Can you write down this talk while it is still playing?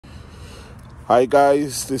Hi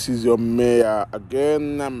guys, this is your mayor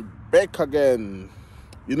again. I'm back again.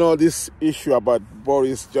 You know, this issue about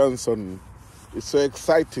Boris Johnson is so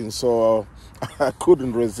exciting, so I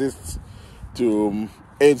couldn't resist to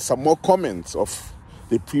add some more comments of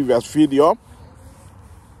the previous video.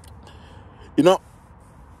 You know,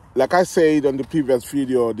 like I said on the previous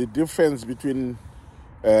video, the difference between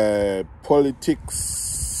politics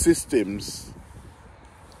systems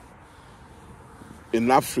in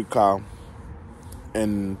Africa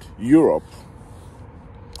and Europe,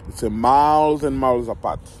 it's miles and miles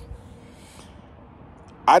apart.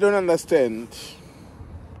 I don't understand,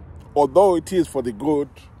 although it is for the good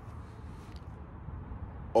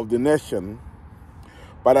of the nation,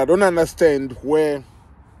 but I don't understand where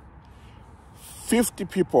 50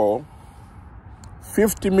 people,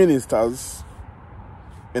 50 ministers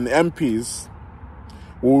and MPs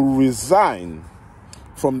will resign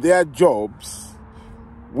from their jobs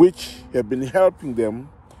which have been helping them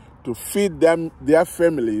to feed them, their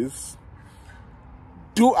families,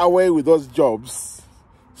 do away with those jobs,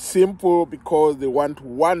 simple because they want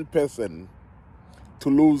one person to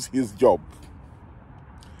lose his job.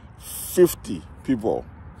 50 people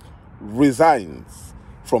resigns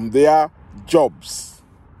from their jobs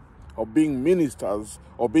of being ministers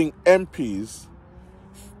or being MPs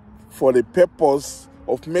for the purpose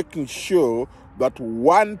of making sure that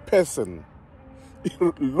one person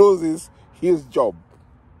loses his job.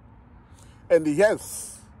 And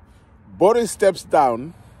yes, Boris steps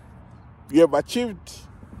down, you have achieved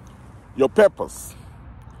your purpose.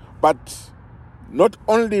 But not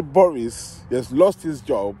only Boris has lost his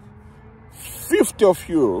job, 50 of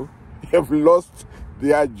you have lost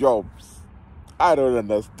their jobs. I don't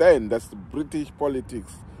understand. That's the British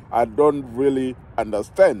politics. I don't really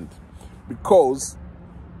understand, because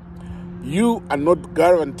you are not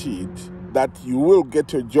guaranteed that you will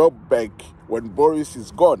get your job back when Boris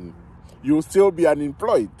is gone. You will still be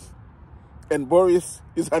unemployed, and Boris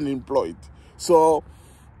is unemployed. So,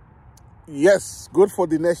 yes, good for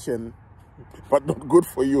the nation, but not good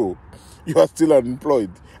for you. You are still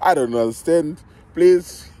unemployed. I don't understand.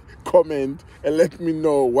 Please comment and let me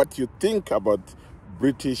know what you think about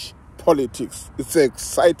British politics. It's an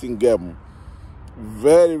exciting game.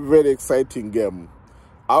 Very, very exciting game.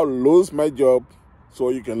 I'll lose my job so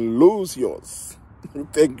you can lose yours.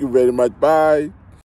 Thank you very much. Bye.